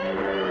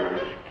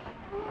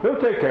 He'll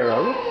take care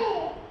of it.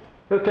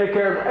 He'll take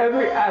care of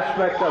every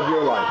aspect of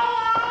your life.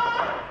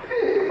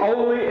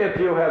 Only if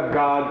you have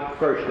God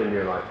first in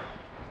your life.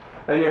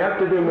 And you have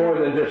to do more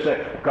than just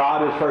say,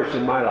 God is first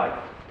in my life.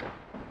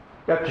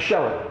 You have to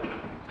show it.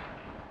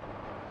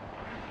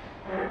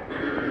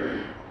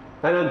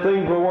 And then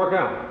things will work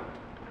out.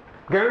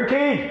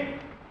 Guaranteed.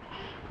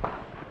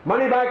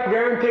 Money back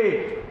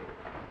guaranteed.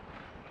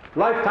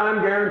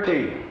 Lifetime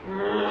guaranteed.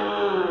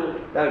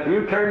 That if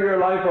you turn your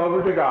life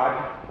over to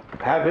God,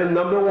 have him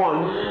number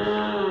one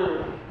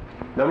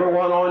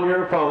on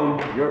your phone,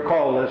 your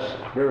call list,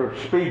 your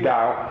speed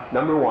dial,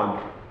 number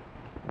one,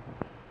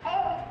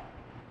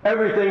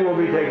 everything will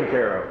be taken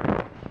care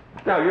of.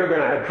 Now you're going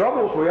to have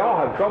troubles. We all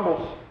have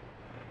troubles.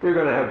 You're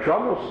going to have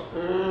troubles.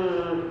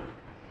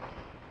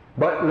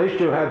 But at least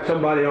you have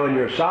somebody on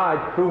your side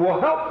who will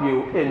help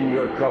you in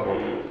your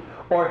troubles,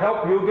 or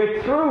help you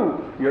get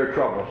through your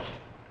troubles.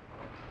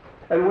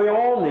 And we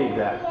all need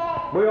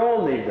that. We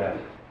all need that.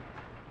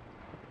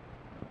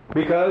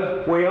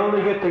 Because we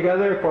only get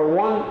together for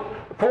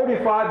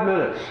 45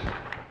 minutes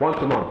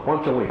once a month,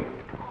 once a week.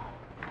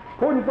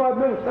 45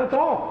 minutes, that's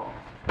all.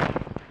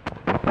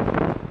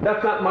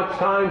 That's not much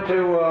time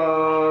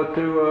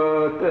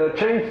to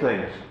change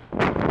things.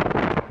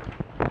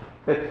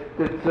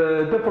 It's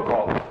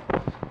difficult.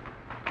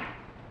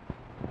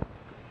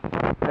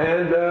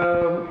 And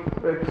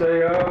it's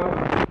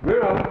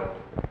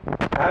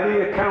How do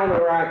you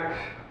counteract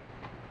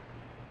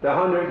the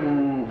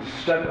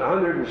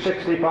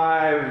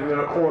 165 and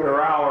a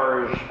quarter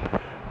hours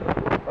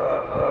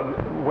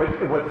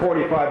with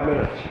 45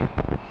 minutes?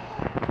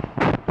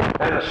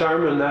 And a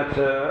sermon that's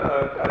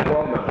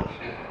 12 minutes.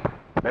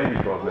 Maybe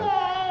 12 minutes.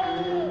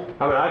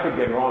 I mean, I could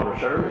give a longer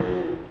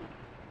sermon.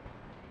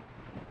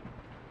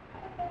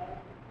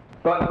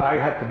 But I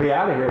have to be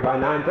out of here by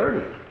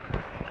 9:30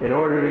 in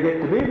order to get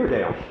to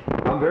Beaverdale.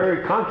 I'm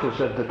very conscious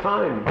of the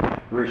time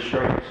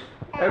restraints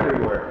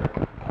everywhere.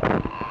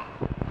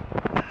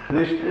 At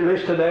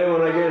least today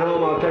when I get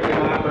home, I'll take a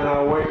nap and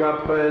I'll wake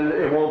up and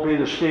it won't be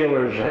the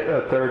Steelers'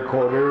 third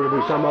quarter. It'll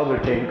be some other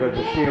team because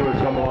the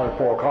Steelers come on at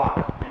 4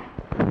 o'clock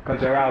because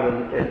they're out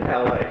in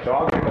L.A. So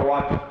I'll get to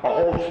watch a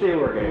whole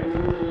Steeler game.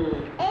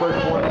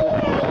 First one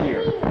this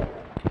year.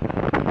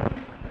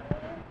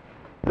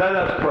 Let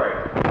us pray.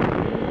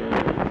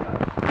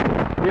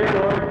 Dear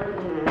Lord,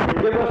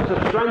 give us the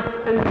strength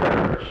and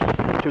courage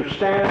to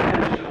stand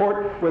and support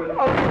with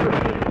other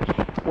Christians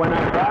when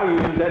our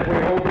values that we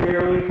hold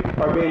dearly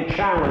are being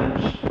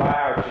challenged by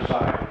our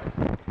society.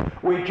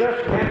 We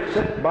just can't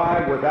sit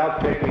by without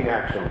taking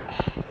action.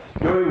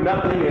 Doing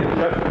nothing is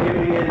just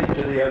giving in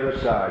to the other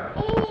side.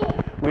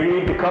 We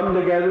need to come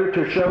together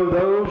to show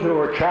those who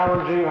are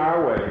challenging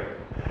our way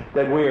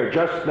that we are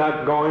just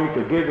not going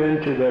to give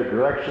in to their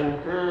direction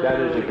that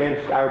is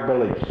against our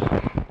beliefs.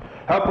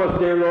 Help us,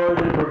 dear Lord,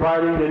 in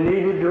providing the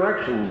needed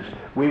directions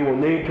we will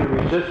need to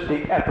resist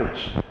the efforts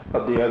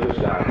of the other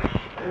side.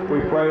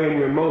 We pray in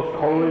your most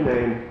holy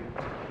name.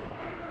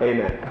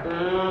 Amen.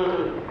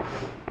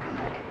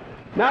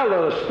 Now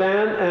let us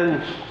stand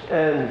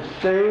and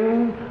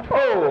sing,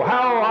 Oh,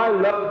 How I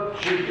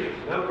Love Jesus.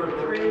 Number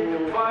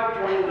 3,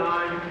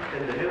 529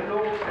 in the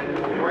hymnal, and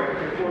we'll break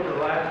before the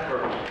last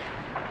verse.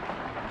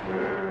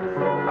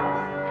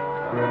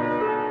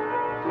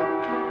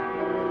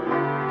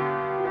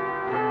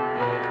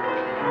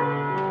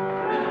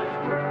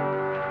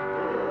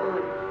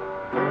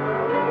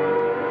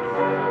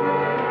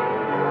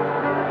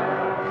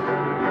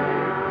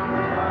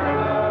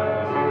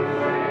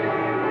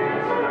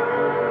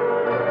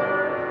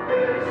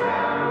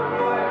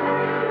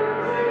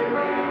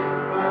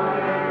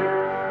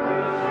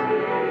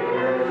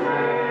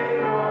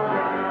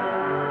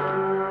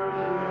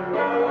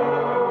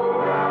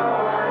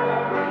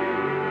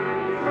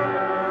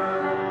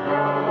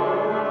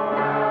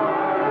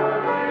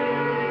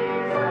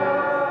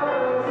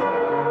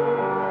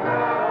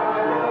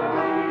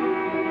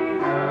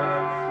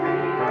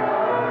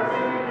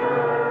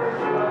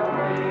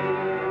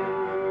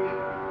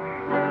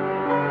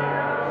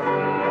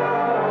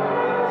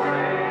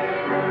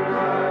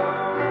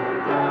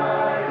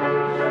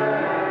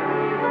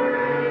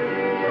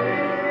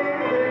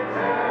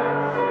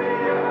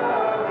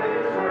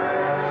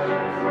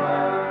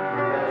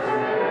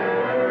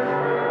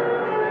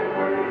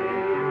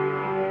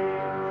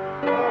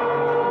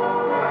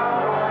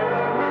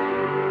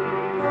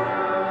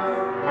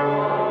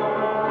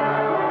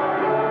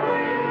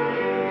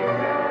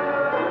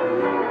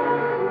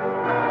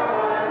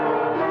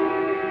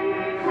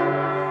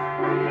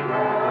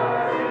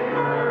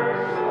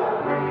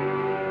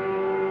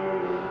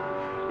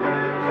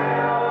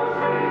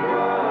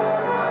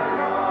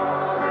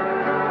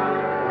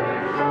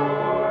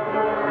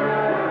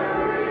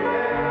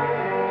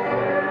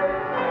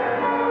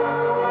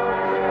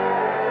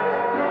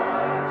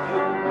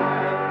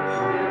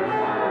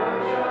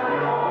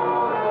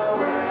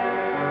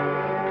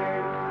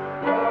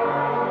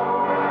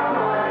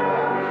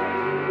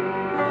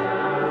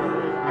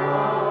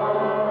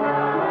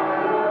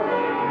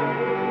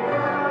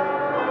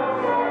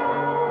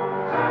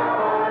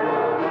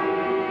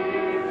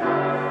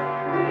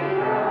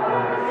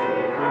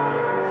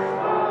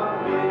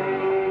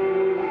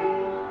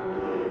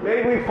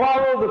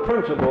 Follow the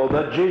principle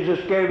that Jesus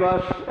gave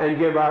us and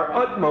give our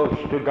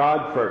utmost to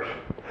God first.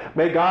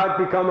 May God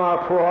become our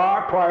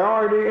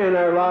priority in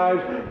our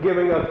lives,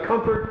 giving us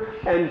comfort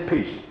and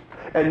peace.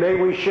 And may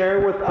we share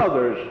with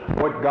others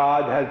what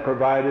God has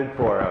provided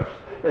for us.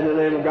 In the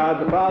name of God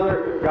the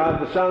Father,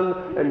 God the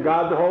Son, and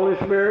God the Holy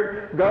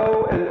Spirit,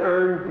 go and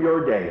earn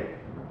your day.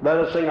 Let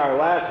us sing our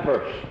last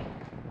verse.